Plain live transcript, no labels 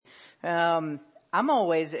I'm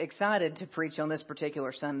always excited to preach on this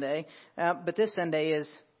particular Sunday, but this Sunday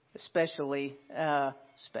is especially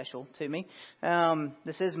special to me.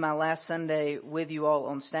 This is my last Sunday with you all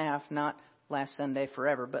on staff, not last Sunday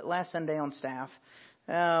forever, but last Sunday on staff.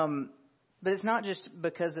 But it's not just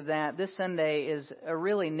because of that. This Sunday is a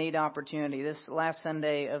really neat opportunity, this last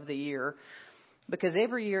Sunday of the year, because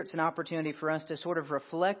every year it's an opportunity for us to sort of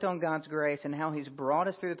reflect on God's grace and how He's brought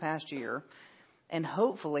us through the past year. And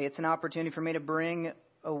hopefully it's an opportunity for me to bring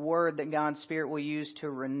a word that God's Spirit will use to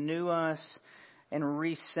renew us and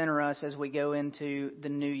recenter us as we go into the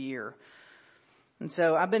new year. And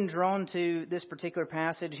so I've been drawn to this particular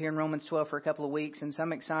passage here in Romans 12 for a couple of weeks, and so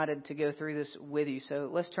I'm excited to go through this with you. So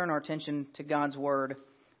let's turn our attention to God's Word.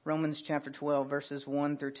 Romans chapter 12, verses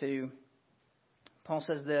 1 through 2. Paul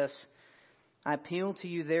says this, "I appeal to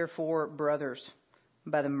you, therefore, brothers,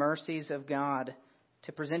 by the mercies of God,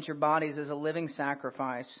 to present your bodies as a living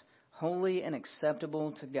sacrifice, holy and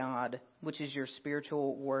acceptable to God, which is your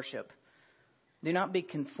spiritual worship. Do not be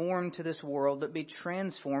conformed to this world, but be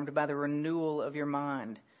transformed by the renewal of your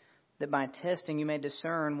mind, that by testing you may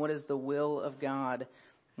discern what is the will of God,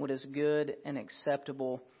 what is good and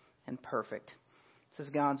acceptable and perfect." This is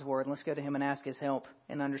God's Word. Let's go to Him and ask His help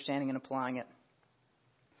in understanding and applying it.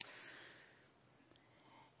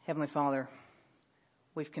 Heavenly Father,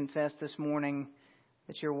 we've confessed this morning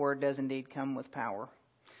that your Word does indeed come with power.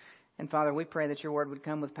 And Father, we pray that your Word would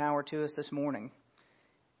come with power to us this morning.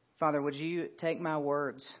 Father, would you take my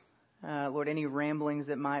words, Lord, any ramblings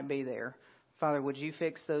that might be there. Father, would you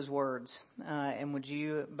fix those words, and would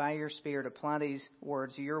you, by your Spirit, apply these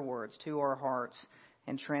words, your words, to our hearts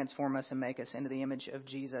and transform us and make us into the image of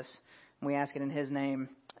Jesus. And we ask it in His name.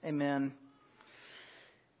 Amen.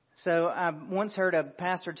 So I once heard a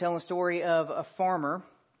pastor tell a story of a farmer.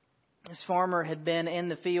 This farmer had been in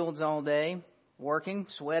the fields all day, working,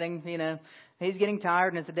 sweating, He's getting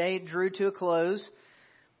tired, and as the day drew to a close,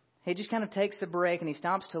 he just kind of takes a break and he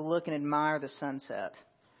stops to look and admire the sunset.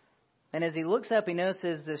 And as he looks up, he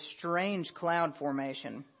notices this strange cloud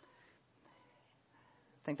formation.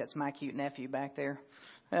 I think that's my cute nephew back there.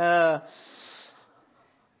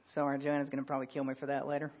 Sorry, Joanna's going to probably kill me for that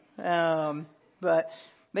later. But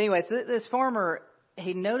anyway, so this farmer,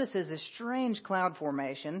 he notices this strange cloud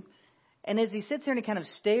formation. And as he sits there and he kind of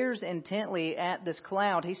stares intently at this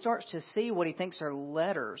cloud, he starts to see what he thinks are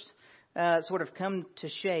letters sort of come to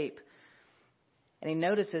shape. And he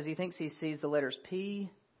notices, he thinks he sees the letters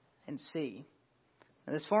P and C.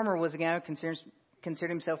 Now, this farmer was a guy who considered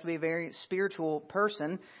himself to be a very spiritual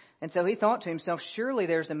person. And so he thought to himself, surely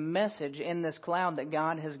there's a message in this cloud that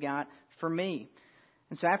God has got for me.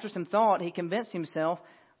 And so after some thought, he convinced himself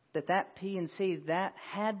that P and C, that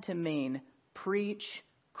had to mean preach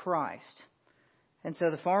Christ. And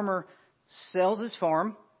so the farmer sells his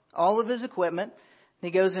farm, all of his equipment. He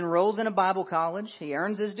goes and enrolls in a Bible college. He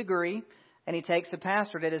earns his degree, and he takes a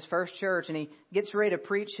pastorate at his first church, and he gets ready to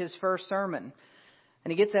preach his first sermon.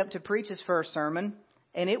 And he gets up to preach his first sermon,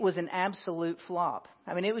 and it was an absolute flop.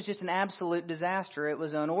 I mean, it was just an absolute disaster. It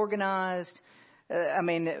was unorganized,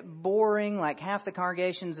 boring, like half the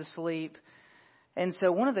congregation's asleep. And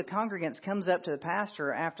so one of the congregants comes up to the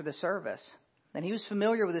pastor after the service, and he was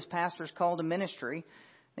familiar with his pastor's call to ministry.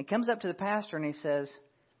 And he comes up to the pastor and he says,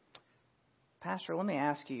 "Pastor, let me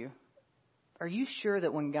ask you, are you sure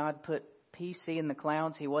that when God put PC in the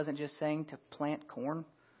clouds, He wasn't just saying to plant corn?"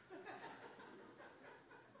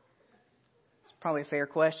 It's probably a fair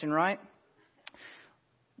question, right?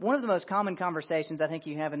 One of the most common conversations I think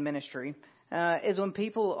you have in ministry is when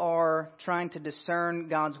people are trying to discern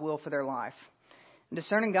God's will for their life.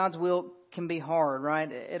 Discerning God's will can be hard, right?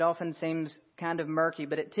 It often seems kind of murky,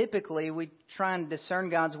 but typically we try and discern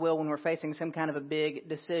God's will when we're facing some kind of a big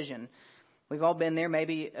decision. We've all been there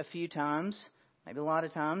maybe a few times, maybe a lot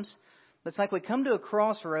of times. But it's like we come to a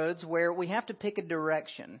crossroads where we have to pick a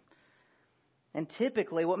direction. And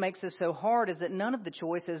typically what makes this so hard is that none of the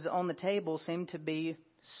choices on the table seem to be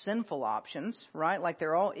sinful options, right? Like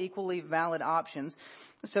they're all equally valid options.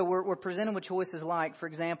 So we're presented with choices like, for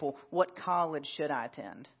example, what college should I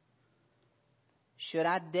attend? Should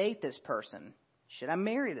I date this person? Should I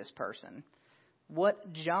marry this person?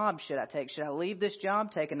 What job should I take? Should I leave this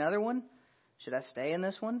job, take another one? Should I stay in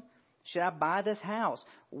this one? Should I buy this house?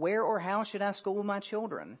 Where or how should I school my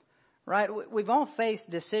children? Right? We've all faced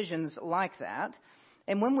decisions like that.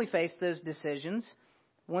 And when we face those decisions,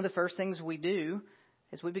 one of the first things we do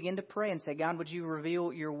is we begin to pray and say, "God, would you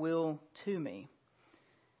reveal your will to me?"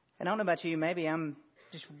 And I don't know about you, maybe I'm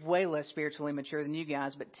just way less spiritually mature than you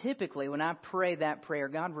guys, but typically when I pray that prayer,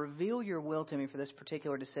 "God, reveal your will to me for this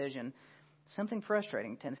particular decision," something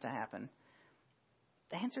frustrating tends to happen.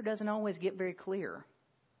 the answer doesn't always get very clear.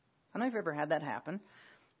 I don't know if you've ever had that happen,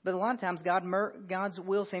 but a lot of times God's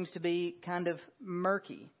will seems to be kind of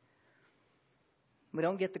murky. We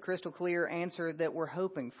don't get the crystal clear answer that we're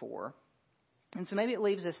hoping for. And so maybe it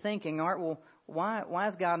leaves us thinking, all right, well, why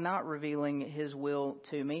is God not revealing His will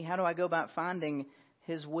to me? How do I go about finding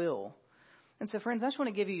His will? And so, friends, I just want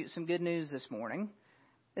to give you some good news this morning,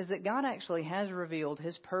 is that God actually has revealed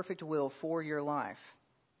His perfect will for your life,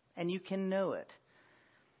 and you can know it.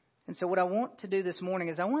 And so what I want to do this morning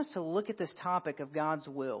is I want us to look at this topic of God's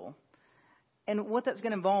will. And what that's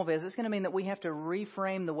going to involve is it's going to mean that we have to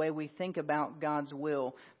reframe the way we think about God's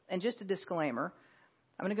will. And just a disclaimer,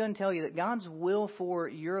 I'm going to go and tell you that God's will for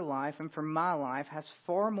your life and for my life has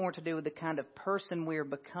far more to do with the kind of person we're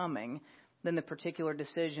becoming than the particular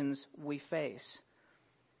decisions we face.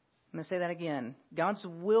 I'm going to say that again. God's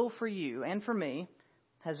will for you and for me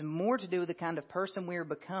has more to do with the kind of person we're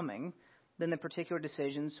becoming than the particular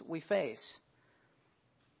decisions we face.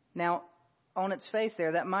 Now, on its face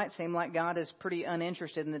there, that might seem like God is pretty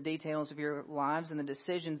uninterested in the details of your lives and the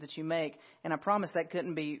decisions that you make, and I promise that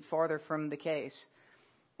couldn't be farther from the case.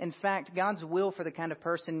 In fact, God's will for the kind of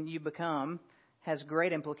person you become has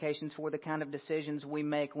great implications for the kind of decisions we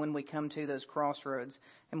make when we come to those crossroads,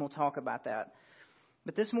 and we'll talk about that.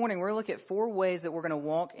 But this morning, we're going to look at 4 ways that we're going to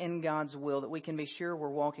walk in God's will, that we can be sure we're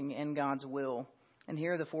walking in God's will. And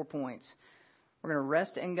here are the 4 points. We're going to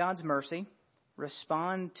rest in God's mercy,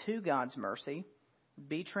 respond to God's mercy,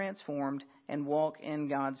 be transformed, and walk in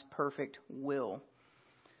God's perfect will.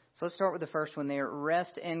 So let's start with the first one there,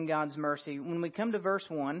 rest in God's mercy. When we come to verse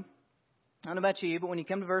 1, I don't know about you, but when you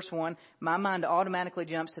come to verse 1, my mind automatically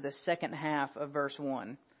jumps to the second half of verse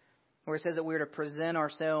 1, where it says that we're to present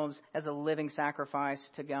ourselves as a living sacrifice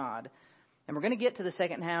to God. And we're going to get to the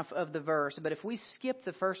second half of the verse, but if we skip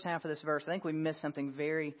the first half of this verse, I think we miss something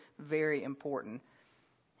very, very important.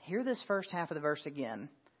 Hear this first half of the verse again.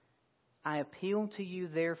 I appeal to you,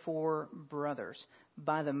 therefore, brothers,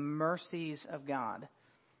 by the mercies of God.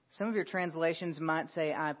 Some of your translations might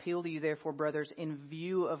say, I appeal to you, therefore, brothers, in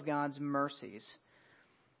view of God's mercies.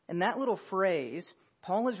 In that little phrase,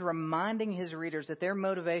 Paul is reminding his readers that their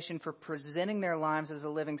motivation for presenting their lives as a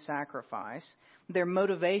living sacrifice, their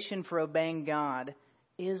motivation for obeying God,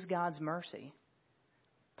 is God's mercy.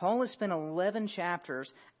 Paul has spent 11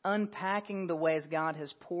 chapters unpacking the ways God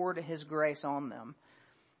has poured His grace on them.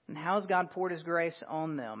 And how has God poured His grace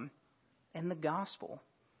on them? In the gospel.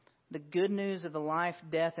 The good news of the life,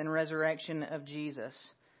 death, and resurrection of Jesus.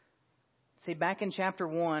 See, back in chapter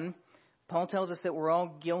 1, Paul tells us that we're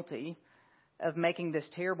all guilty of making this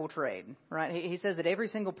terrible trade, right? He says that every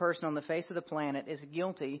single person on the face of the planet is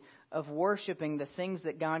guilty of worshiping the things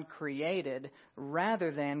that God created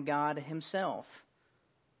rather than God Himself.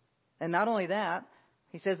 And not only that,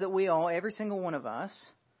 he says that we all, every single one of us,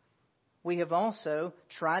 we have also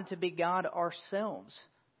tried to be God ourselves.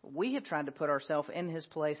 We have tried to put ourselves in His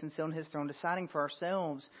place and sit on His throne, deciding for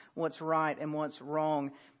ourselves what's right and what's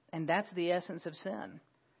wrong. And that's the essence of sin.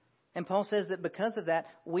 And Paul says that because of that,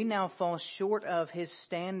 we now fall short of His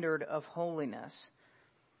standard of holiness.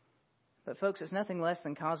 But folks, it's nothing less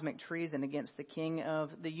than cosmic treason against the King of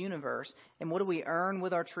the universe. And what do we earn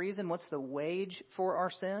with our treason? What's the wage for our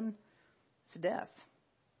sin? It's death.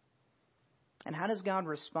 And how does God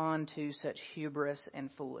respond to such hubris and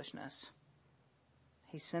foolishness?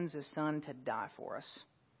 He sends His Son to die for us.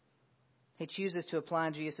 He chooses to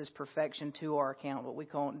apply Jesus' perfection to our account, what we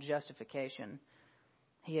call justification.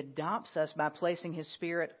 He adopts us by placing His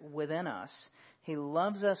Spirit within us. He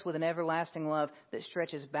loves us with an everlasting love that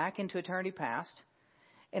stretches back into eternity past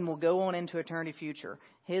and will go on into eternity future.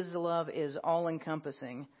 His love is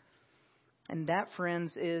all-encompassing. And that,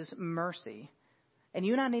 friends, is mercy. And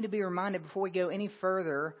you and I need to be reminded before we go any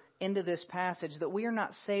further into this passage that we are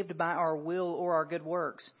not saved by our will or our good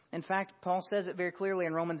works. In fact, Paul says it very clearly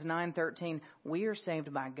in Romans 9:13, we are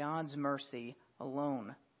saved by God's mercy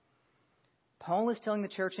alone. Paul is telling the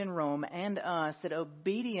church in Rome and us that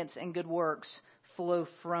obedience and good works flow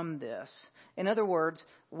from this. In other words,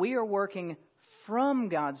 we are working from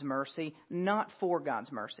God's mercy, not for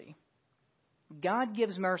God's mercy. God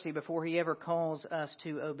gives mercy before He ever calls us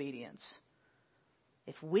to obedience.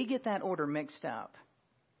 If we get that order mixed up,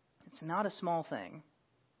 it's not a small thing.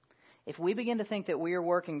 If we begin to think that we are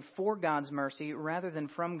working for God's mercy rather than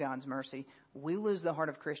from God's mercy, we lose the heart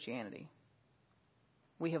of Christianity.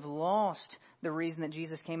 We have lost the reason that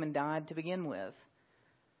Jesus came and died to begin with.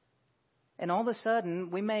 And all of a sudden,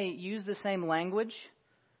 we may use the same language.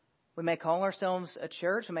 We may call ourselves a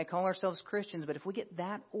church. We may call ourselves Christians. But if we get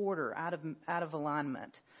that order out of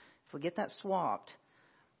alignment, if we get that swapped,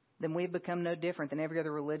 then we've become no different than every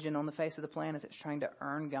other religion on the face of the planet that's trying to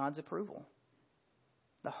earn God's approval.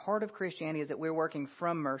 The heart of Christianity is that we're working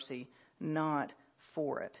from mercy, not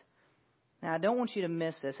for it. Now, I don't want you to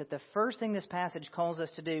miss this, that the first thing this passage calls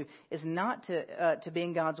us to do is not to be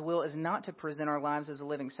in God's will, is not to present our lives as a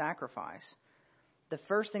living sacrifice. The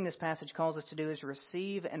first thing this passage calls us to do is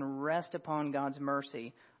receive and rest upon God's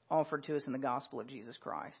mercy offered to us in the gospel of Jesus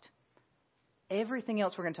Christ. Everything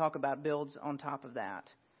else we're going to talk about builds on top of that.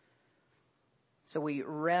 So we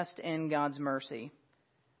rest in God's mercy.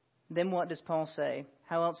 Then what does Paul say?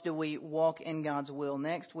 How else do we walk in God's will?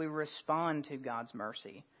 Next, we respond to God's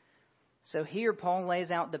mercy. So here Paul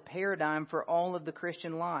lays out the paradigm for all of the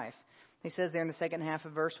Christian life. He says there in the second half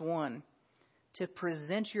of verse 1, to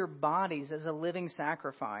present your bodies as a living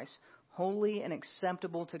sacrifice, holy and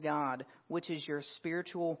acceptable to God, which is your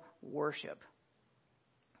spiritual worship.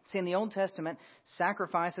 See, in the Old Testament,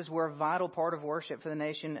 sacrifices were a vital part of worship for the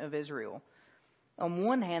nation of Israel. On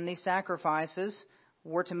one hand, these sacrifices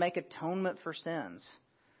were to make atonement for sins.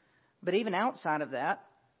 But even outside of that,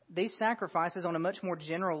 these sacrifices on a much more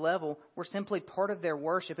general level were simply part of their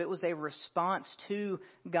worship. It was a response to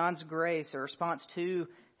God's grace, a response to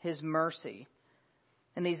His mercy.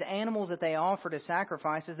 And these animals that they offered as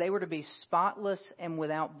sacrifices, they were to be spotless and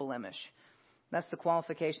without blemish. That's the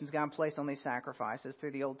qualifications God placed on these sacrifices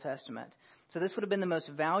through the Old Testament. So this would have been the most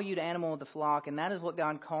valued animal of the flock, and that is what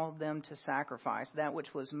God called them to sacrifice, that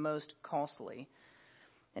which was most costly.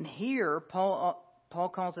 And here, Paul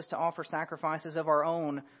calls us to offer sacrifices of our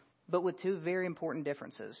own, but with two very important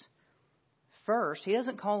differences. First, he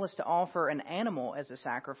doesn't call us to offer an animal as a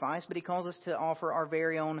sacrifice, but he calls us to offer our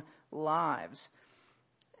very own lives.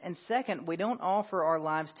 And second, we don't offer our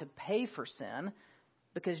lives to pay for sin,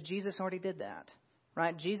 because Jesus already did that,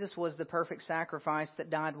 right? Jesus was the perfect sacrifice that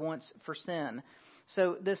died once for sin.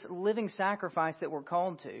 So this living sacrifice that we're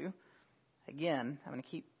called to, again, I'm going to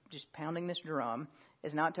keep just pounding this drum,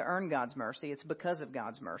 is not to earn God's mercy. It's because of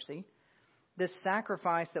God's mercy. This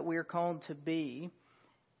sacrifice that we're called to be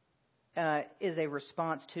is a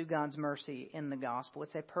response to God's mercy in the gospel.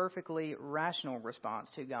 It's a perfectly rational response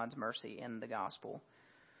to God's mercy in the gospel.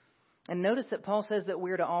 And notice that Paul says that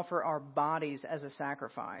we're to offer our bodies as a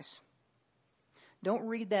sacrifice. Don't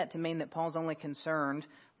read that to mean that Paul's only concerned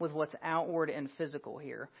with what's outward and physical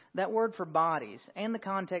here. That word for bodies and the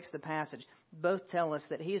context of the passage both tell us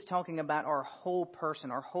that he is talking about our whole person,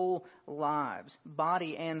 our whole lives,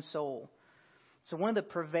 body and soul. So one of the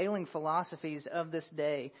prevailing philosophies of this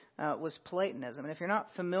day was Platonism. And if you're not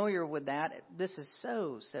familiar with that, this is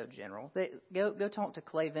so general. Go talk to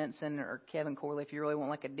Clay Vinson or Kevin Corley if you really want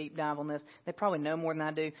like a deep dive on this. They probably know more than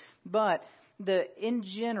I do. But in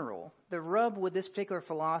general, the rub with this particular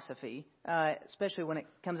philosophy, especially when it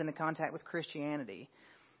comes into contact with Christianity,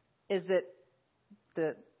 is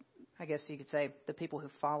that I guess you could say the people who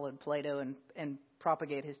followed Plato and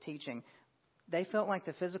propagate his teaching, they felt like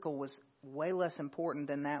the physical was way less important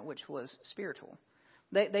than that which was spiritual.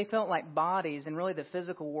 They felt like bodies and really the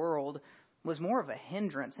physical world was more of a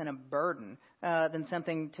hindrance and a burden than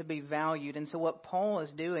something to be valued. And so what Paul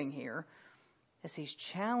is doing here is he's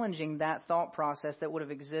challenging that thought process that would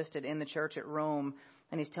have existed in the church at Rome,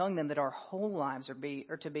 and he's telling them that our whole lives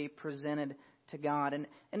are to be presented to God.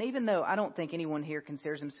 And even though I don't think anyone here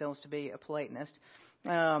considers themselves to be a Platonist,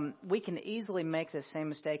 we can easily make this same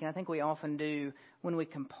mistake, and I think we often do when we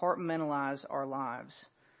compartmentalize our lives.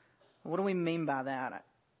 What do we mean by that?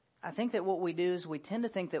 I think that what we do is we tend to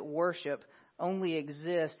think that worship only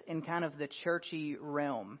exists in kind of the churchy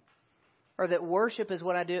realm, or that worship is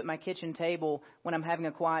what I do at my kitchen table when I'm having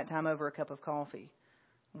a quiet time over a cup of coffee.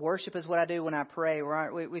 Worship is what I do when I pray.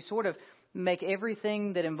 Right? We sort of make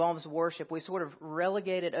everything that involves worship, we sort of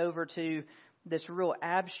relegate it over to this real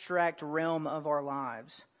abstract realm of our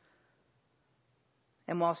lives.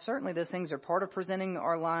 And while certainly those things are part of presenting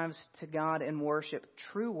our lives to God in worship,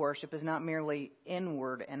 true worship is not merely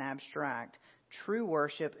inward and abstract. True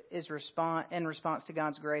worship is in response to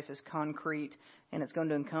God's grace is concrete, and it's going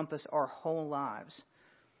to encompass our whole lives.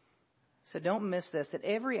 So don't miss this, that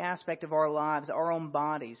every aspect of our lives, our own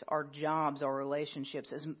bodies, our jobs, our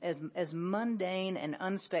relationships, as mundane and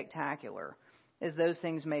unspectacular as those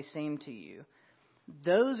things may seem to you,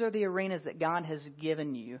 those are the arenas that God has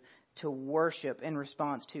given you to worship in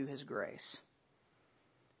response to His grace.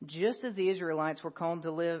 Just as the Israelites were called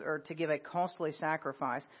to live or to give a costly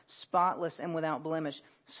sacrifice, spotless and without blemish,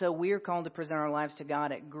 so we are called to present our lives to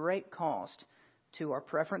God at great cost to our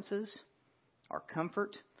preferences, our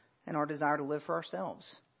comfort, and our desire to live for ourselves.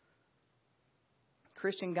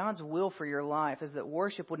 Christian, God's will for your life is that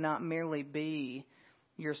worship would not merely be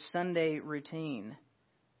your Sunday routine.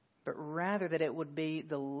 but rather that it would be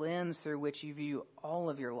the lens through which you view all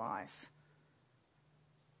of your life.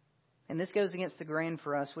 And this goes against the grain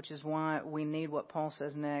for us, which is why we need what Paul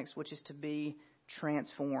says next, which is to be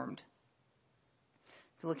transformed.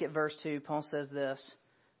 If you look at verse 2, Paul says this: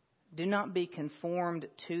 "Do not be conformed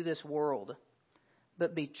to this world,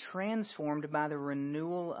 but be transformed by the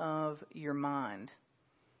renewal of your mind."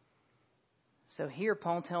 So here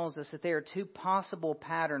Paul tells us that there are two possible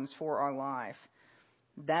patterns for our life: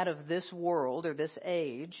 that of this world or this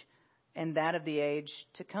age, and that of the age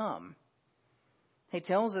to come. He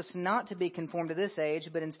tells us not to be conformed to this age,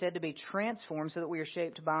 but instead to be transformed so that we are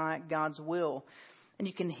shaped by God's will. And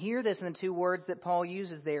you can hear this in the two words that Paul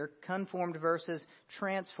uses there, conformed versus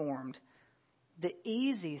transformed. The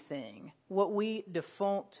easy thing, what we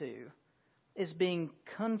default to, is being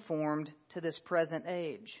conformed to this present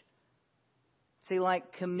age. See,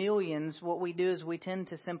 like chameleons, what we do is we tend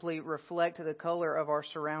to simply reflect the color of our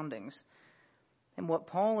surroundings. And what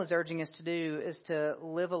Paul is urging us to do is to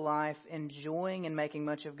live a life enjoying and making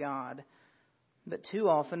much of God. But too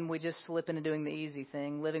often we just slip into doing the easy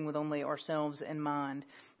thing, living with only ourselves in mind.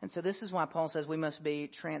 And so this is why Paul says we must be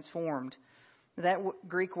transformed. That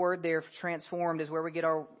Greek word there, transformed, is where we get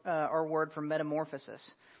our word from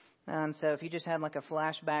metamorphosis. And so if you just had like a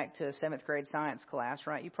flashback to 7th grade science class,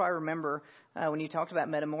 right, you probably remember when you talked about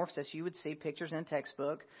metamorphosis, you would see pictures in a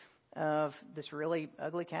textbook of this really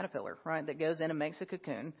ugly caterpillar, right, that goes in and makes a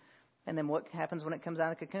cocoon. And then what happens when it comes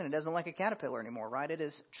out of the cocoon? It doesn't look like a caterpillar anymore, right? It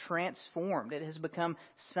is transformed. It has become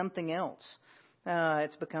something else.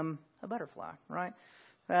 It's become a butterfly, right?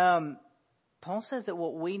 Paul says that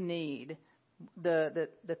what we need, that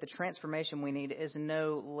the transformation we need is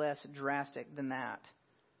no less drastic than that.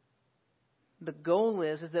 The goal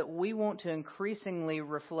is that we want to increasingly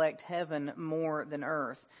reflect heaven more than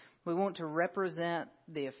earth. We want to represent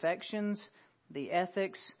the affections, the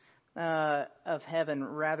ethics of heaven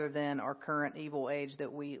rather than our current evil age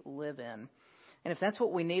that we live in. And if that's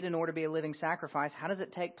what we need in order to be a living sacrifice, how does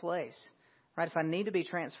it take place? Right? If I need to be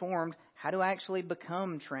transformed, how do I actually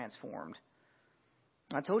become transformed?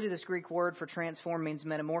 I told you this Greek word for transform means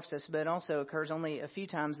metamorphosis, but it also occurs only a few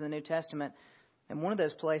times in the New Testament. And one of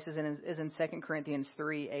those places is in 2 Corinthians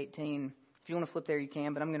 3:18. If you want to flip there, you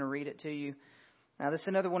can, but I'm going to read it to you. Now, this is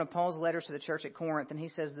another one of Paul's letters to the church at Corinth, and he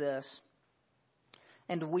says this: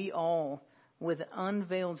 "And we all, with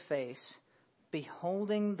unveiled face,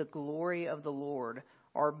 beholding the glory of the Lord,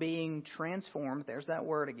 are being transformed," there's that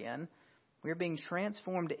word again, "we are being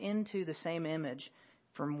transformed into the same image,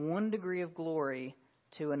 from one degree of glory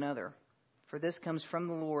to another. For this comes from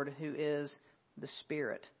the Lord, who is the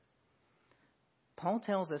Spirit." Paul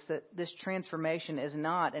tells us that this transformation is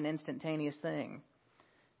not an instantaneous thing.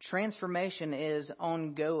 Transformation is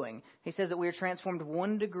ongoing. He says that we are transformed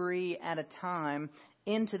one degree at a time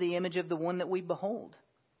into the image of the one that we behold,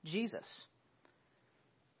 Jesus.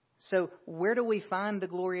 So where do we find the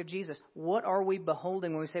glory of Jesus? What are we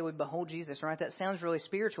beholding when we say we behold Jesus, right? That sounds really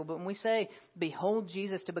spiritual, but when we say behold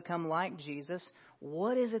Jesus to become like Jesus,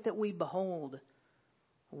 what is it that we behold?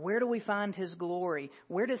 Where do we find His glory?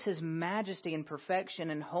 Where does His majesty and perfection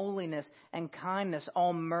and holiness and kindness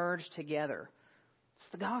all merge together? It's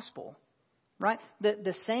the gospel, right?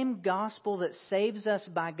 The same gospel that saves us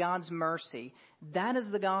by God's mercy, that is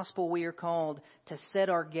the gospel we are called to set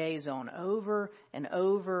our gaze on over and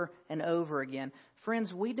over and over again.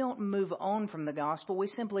 Friends, we don't move on from the gospel. We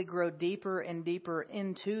simply grow deeper and deeper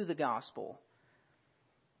into the gospel.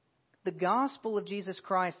 The gospel of Jesus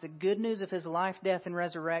Christ, the good news of His life, death, and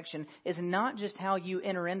resurrection, is not just how you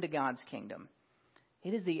enter into God's kingdom.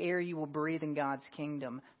 It is the air you will breathe in God's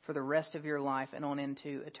kingdom for the rest of your life and on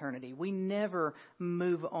into eternity. We never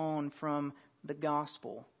move on from the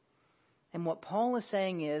gospel. And what Paul is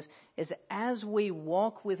saying is as we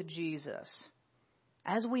walk with Jesus,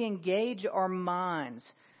 as we engage our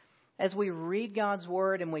minds, as we read God's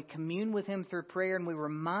Word and we commune with Him through prayer and we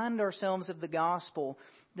remind ourselves of the gospel,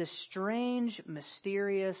 this strange,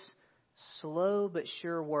 mysterious, slow but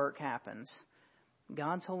sure work happens.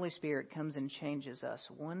 God's Holy Spirit comes and changes us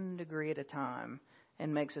one degree at a time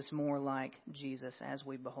and makes us more like Jesus as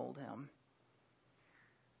we behold Him.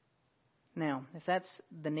 Now, if that's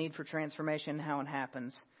the need for transformation, how it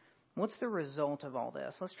happens, what's the result of all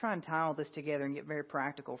this? Let's try and tie all this together and get very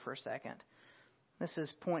practical for a second. This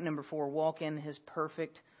is point number 4, walk in His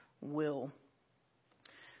perfect will.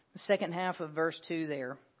 The second half of verse 2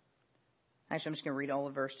 there. Actually, I'm just going to read all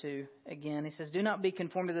of verse 2 again. He says, "Do not be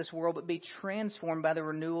conformed to this world, but be transformed by the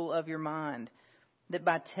renewal of your mind, that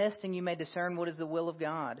by testing you may discern what is the will of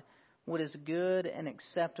God, what is good and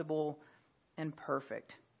acceptable and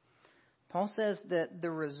perfect." Paul says that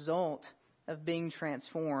the result of being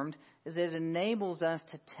transformed is that it enables us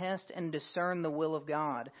to test and discern the will of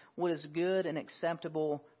God, what is good and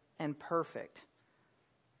acceptable and perfect.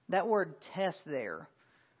 That word test there,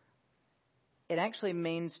 it actually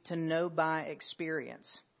means to know by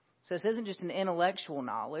experience. So this isn't just an intellectual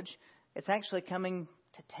knowledge. It's actually coming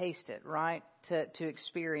to taste it, right? To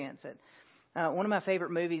experience it. One of my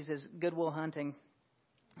favorite movies is Good Will Hunting.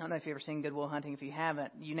 I don't know if you've ever seen Good Will Hunting. If you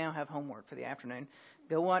haven't, you now have homework for the afternoon.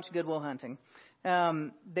 Go watch Good Will Hunting.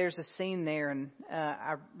 There's a scene there, and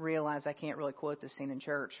I realize I can't really quote this scene in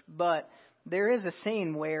church, but there is a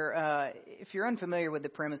scene where, if you're unfamiliar with the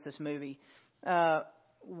premise of this movie,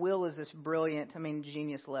 Will is this brilliant,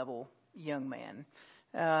 genius level young man.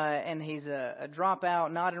 And he's a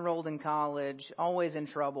dropout, not enrolled in college, always in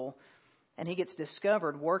trouble. And he gets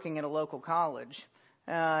discovered working at a local college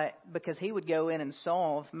because he would go in and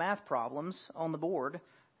solve math problems on the board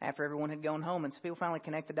after everyone had gone home. And so people finally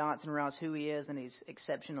connect the dots and realize who he is, and he's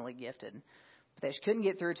exceptionally gifted. But they just couldn't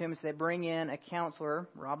get through to him, so they bring in a counselor,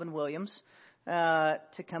 Robin Williams,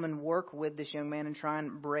 to come and work with this young man and try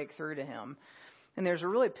and break through to him. And there's a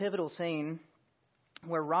really pivotal scene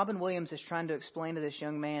where Robin Williams is trying to explain to this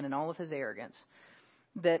young man in all of his arrogance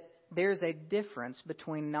that there's a difference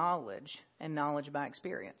between knowledge and knowledge by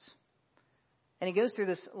experience. And he goes through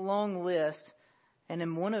this long list, and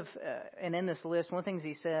in this list, one of the things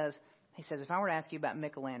he says, if I were to ask you about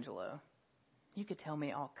Michelangelo, you could tell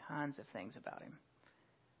me all kinds of things about him.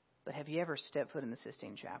 But have you ever stepped foot in the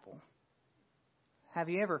Sistine Chapel? Have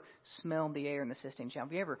you ever smelled the air in the Sistine Chapel?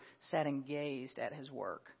 Have you ever sat and gazed at his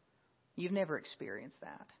work? You've never experienced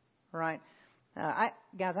that, right? I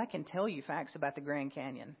can tell you facts about the Grand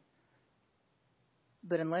Canyon.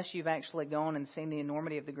 But unless you've actually gone and seen the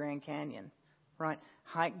enormity of the Grand Canyon, right,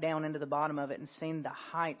 hiked down into the bottom of it and seen the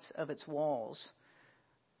heights of its walls,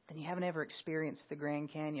 then you haven't ever experienced the Grand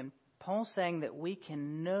Canyon. Paul's saying that we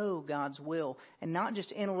can know God's will, and not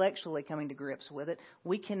just intellectually coming to grips with it.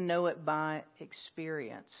 We can know it by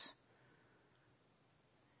experience.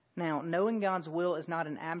 Now, knowing God's will is not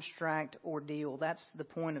an abstract ordeal. That's the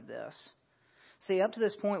point of this. See, up to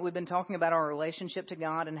this point, we've been talking about our relationship to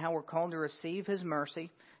God and how we're called to receive His mercy,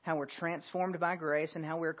 how we're transformed by grace, and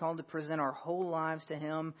how we're called to present our whole lives to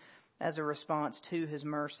Him as a response to His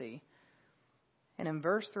mercy. And in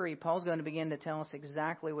verse 3, Paul's going to begin to tell us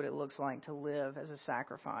exactly what it looks like to live as a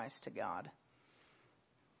sacrifice to God.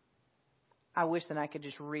 I wish that I could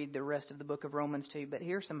just read the rest of the book of Romans to you, but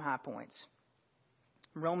here's some high points.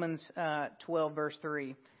 Romans 12, verse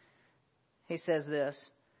 3, he says this.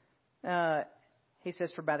 He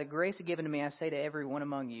says, "For by the grace given to me, I say to everyone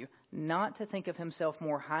among you, not to think of himself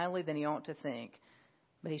more highly than he ought to think,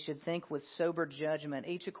 but he should think with sober judgment,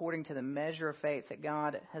 each according to the measure of faith that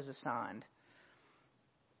God has assigned."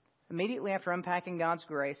 Immediately after unpacking God's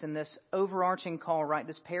grace and this overarching call, right,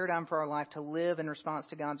 this paradigm for our life to live in response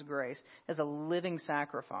to God's grace as a living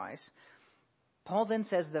sacrifice, Paul then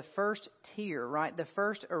says the first tier, right, the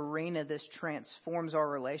first arena this transforms our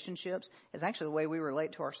relationships is actually the way we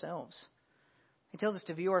relate to ourselves. He tells us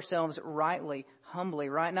to view ourselves rightly, humbly,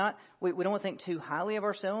 right? We don't want to think too highly of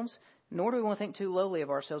ourselves, nor do we want to think too lowly of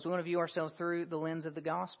ourselves. We want to view ourselves through the lens of the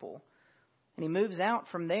gospel. And he moves out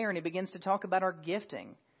from there and he begins to talk about our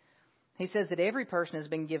gifting. He says that every person has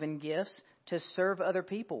been given gifts to serve other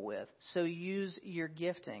people with, so use your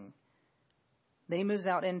gifting. Then he moves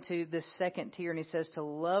out into this second tier and he says to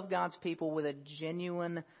love God's people with a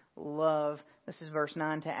genuine love. This is verse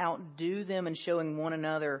 9, to outdo them in showing one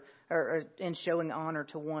another, or in showing honor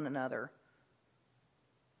to one another.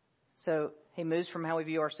 So he moves from how we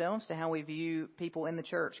view ourselves to how we view people in the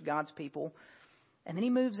church, God's people. And then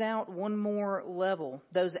he moves out one more level,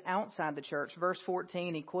 those outside the church. Verse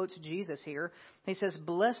 14, he quotes Jesus here. He says,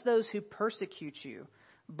 "Bless those who persecute you.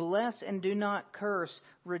 Bless and do not curse.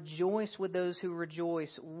 Rejoice with those who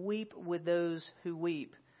rejoice. Weep with those who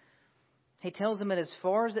weep." He tells them that as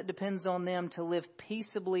far as it depends on them to live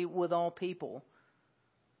peaceably with all people.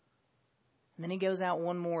 And then he goes out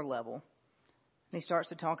one more level. And he starts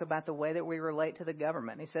to talk about the way that we relate to the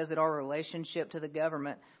government. He says that our relationship to the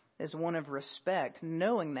government is one of respect,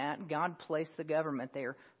 knowing that God placed the government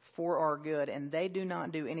there for our good, and they do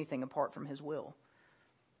not do anything apart from His will.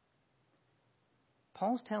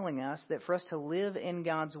 Paul's telling us that for us to live in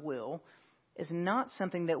God's will is not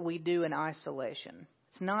something that we do in isolation.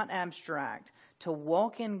 It's not abstract. To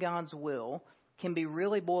walk in God's will can be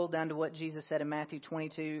really boiled down to what Jesus said in Matthew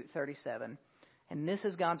 22:37. And this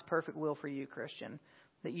is God's perfect will for you, Christian,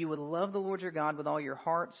 that you would love the Lord your God with all your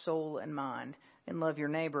heart, soul, and mind, and love your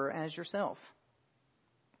neighbor as yourself.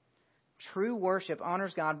 True worship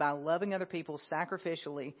honors God by loving other people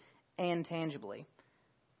sacrificially and tangibly.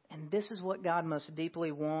 And this is what God most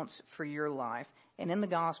deeply wants for your life. And in the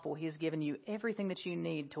gospel, He has given you everything that you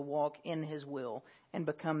need to walk in His will and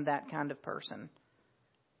become that kind of person.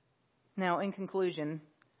 Now, in conclusion,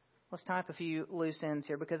 let's tie up a few loose ends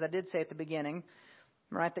here, because I did say at the beginning,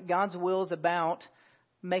 right, that God's will is about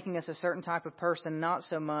making us a certain type of person, not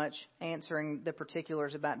so much answering the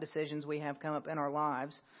particulars about decisions we have come up in our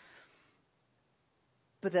lives.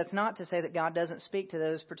 But that's not to say that God doesn't speak to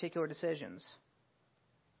those particular decisions.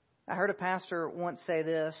 I heard a pastor once say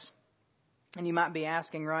this, and you might be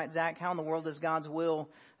asking, right, Zach, how in the world does God's will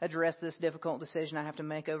address this difficult decision I have to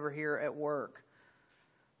make over here at work?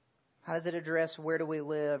 How does it address where do we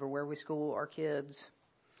live or where we school our kids?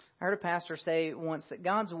 I heard a pastor say once that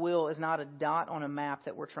God's will is not a dot on a map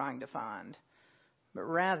that we're trying to find, but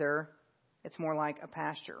rather it's more like a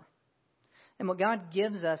pasture. And what God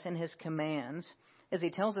gives us in His commands is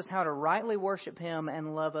He tells us how to rightly worship Him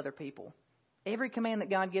and love other people. Every command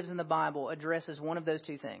that God gives in the Bible addresses one of those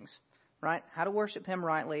two things, right? How to worship Him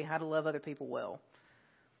rightly, how to love other people well.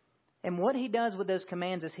 And what He does with those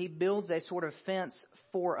commands is He builds a sort of fence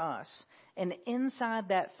for us. And inside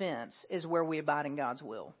that fence is where we abide in God's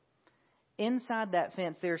will. Inside that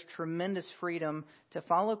fence, there's tremendous freedom to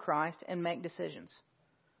follow Christ and make decisions.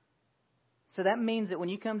 So that means that when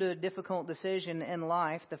you come to a difficult decision in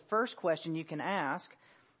life, the first question you can ask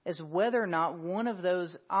is whether or not one of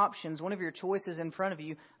those options, one of your choices in front of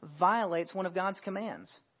you, violates one of God's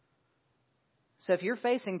commands. So if you're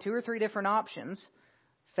facing 2 or 3 different options,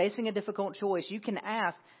 facing a difficult choice, you can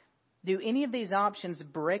ask, do any of these options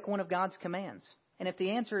break one of God's commands? And if the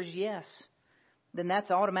answer is yes, then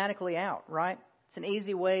that's automatically out, right? It's an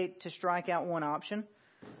easy way to strike out one option.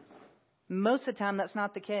 Most of the time, that's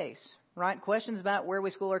not the case, right? Questions about where we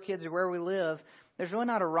school our kids or where we live, there's really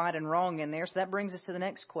not a right and wrong in there. So that brings us to the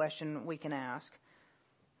next question we can ask.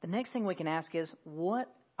 The next thing we can ask is,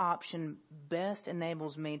 what option best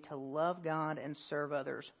enables me to love God and serve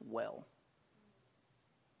others well?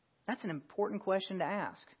 That's an important question to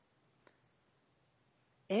ask.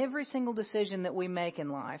 Every single decision that we make in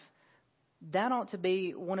life, that ought to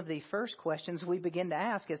be one of the first questions we begin to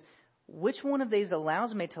ask is, which one of these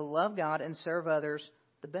allows me to love God and serve others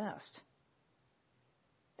the best?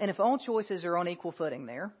 And if all choices are on equal footing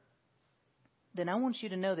there, then I want you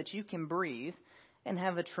to know that you can breathe and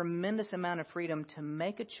have a tremendous amount of freedom to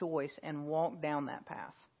make a choice and walk down that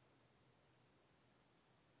path.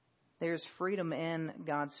 There's freedom in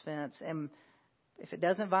God's fence. And if it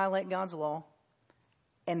doesn't violate God's law,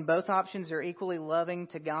 and both options are equally loving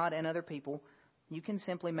to God and other people, you can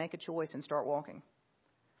simply make a choice and start walking.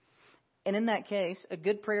 And in that case, a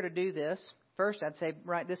good prayer to do this, first I'd say,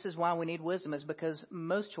 right, this is why we need wisdom, is because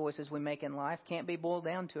most choices we make in life can't be boiled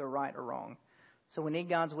down to a right or wrong. So we need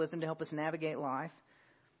God's wisdom to help us navigate life.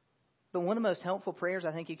 But one of the most helpful prayers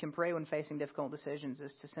I think you can pray when facing difficult decisions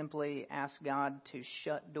is to simply ask God to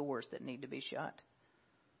shut doors that need to be shut.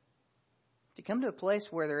 If you come to a place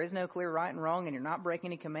where there is no clear right and wrong and you're not breaking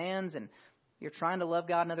any commands and you're trying to love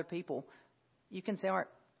God and other people, you can say, all right,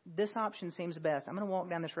 this option seems best. I'm going to walk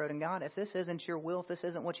down this road. And God, if this isn't your will, if this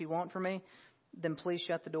isn't what you want for me, then please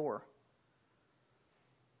shut the door.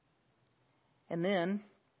 And then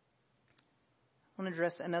I want to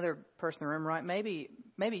address another person in the room, right? Maybe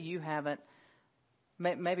you haven't.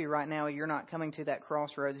 Maybe right now you're not coming to that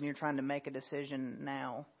crossroads and you're trying to make a decision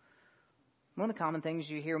now. One of the common things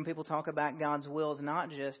you hear when people talk about God's will is not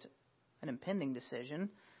just an impending decision,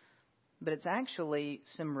 but it's actually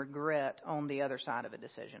some regret on the other side of a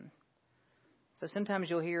decision. So sometimes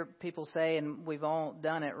you'll hear people say, and we've all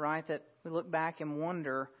done it, right, that we look back and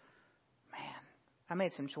wonder, man, I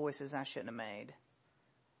made some choices I shouldn't have made.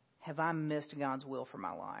 Have I missed God's will for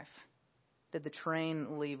my life? Did the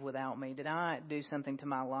train leave without me? Did I do something to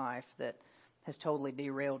my life that has totally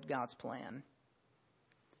derailed God's plan?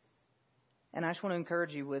 And I just want to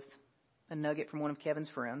encourage you with a nugget from one of Kevin's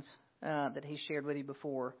friends that he shared with you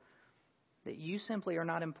before, that you simply are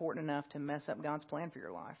not important enough to mess up God's plan for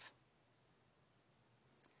your life.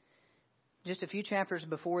 Just a few chapters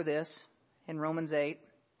before this, in Romans 8,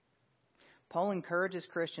 Paul encourages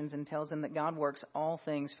Christians and tells them that God works all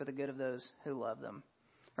things for the good of those who love them,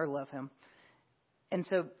 or love Him. And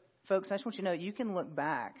so, folks, I just want you to know, you can look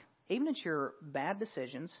back, even at your bad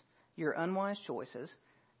decisions, your unwise choices,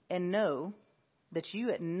 and know that you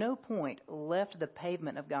at no point left the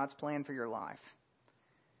pavement of God's plan for your life.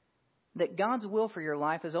 That God's will for your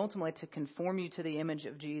life is ultimately to conform you to the image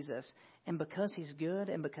of Jesus. And because He's good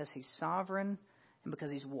and because He's sovereign and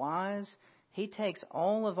because He's wise, He takes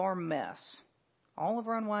all of our mess, all of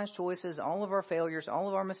our unwise choices, all of our failures, all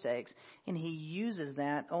of our mistakes, and He uses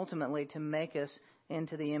that ultimately to make us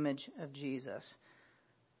into the image of Jesus.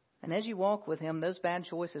 And as you walk with Him, those bad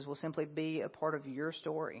choices will simply be a part of your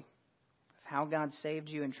story, of how God saved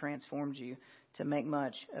you and transformed you to make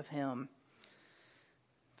much of Him.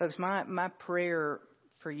 Folks, my prayer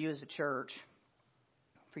for you as a church,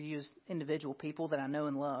 for you as individual people that I know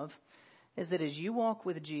and love, is that as you walk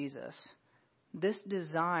with Jesus, this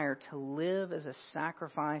desire to live as a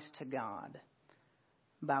sacrifice to God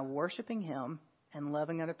by worshiping Him and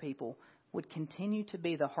loving other people would continue to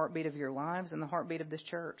be the heartbeat of your lives and the heartbeat of this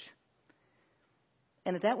church.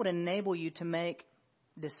 And that would enable you to make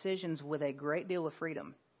decisions with a great deal of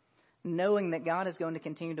freedom, knowing that God is going to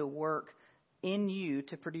continue to work in you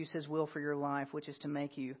to produce His will for your life, which is to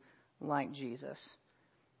make you like Jesus.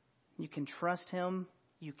 You can trust Him,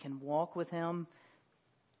 you can walk with Him,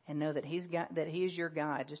 and know that He is your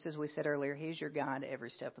guide. Just as we said earlier, He is your guide every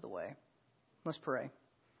step of the way. Let's pray.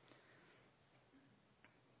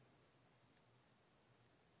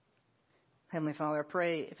 Heavenly Father, I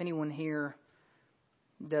pray if anyone here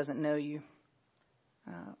doesn't know You,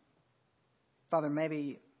 Father,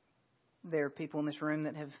 maybe there are people in this room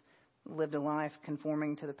that have lived a life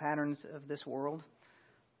conforming to the patterns of this world.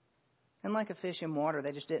 And like a fish in water,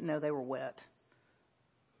 they just didn't know they were wet.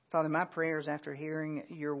 Father, my prayers after hearing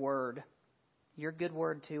Your word, Your good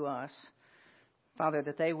word to us, Father,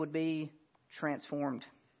 that they would be transformed.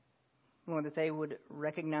 Lord, that they would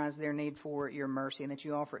recognize their need for Your mercy and that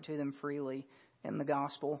You offer it to them freely in the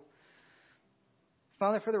gospel.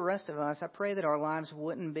 Father, for the rest of us, I pray that our lives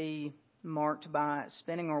wouldn't be marked by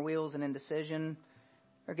spinning our wheels in indecision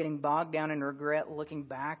or getting bogged down in regret, looking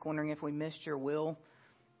back, wondering if we missed Your will,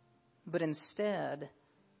 but instead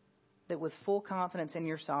that with full confidence in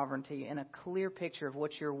Your sovereignty and a clear picture of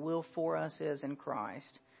what Your will for us is in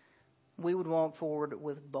Christ, we would walk forward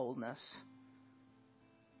with boldness.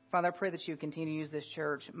 Father, I pray that You continue to use this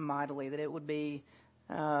church mightily, that it would be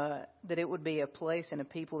a place and a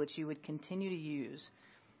people that You would continue to use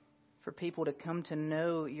for people to come to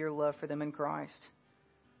know Your love for them in Christ.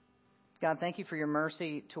 God, thank You for Your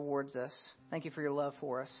mercy towards us. Thank You for Your love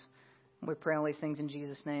for us. We pray all these things in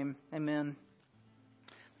Jesus' name. Amen.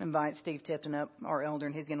 I invite Steve Tipton up, our elder,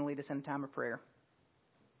 and he's going to lead us in a time of prayer.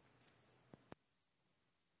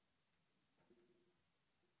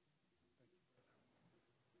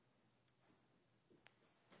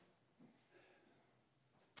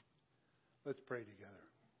 Let's pray together.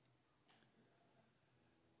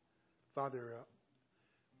 Father,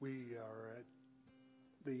 we are at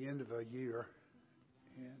the end of a year,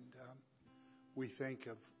 and we think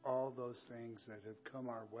of all those things that have come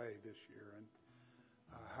our way this year, and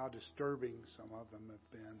how disturbing some of them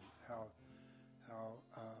have been, how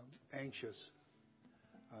anxious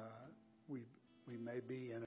we may be in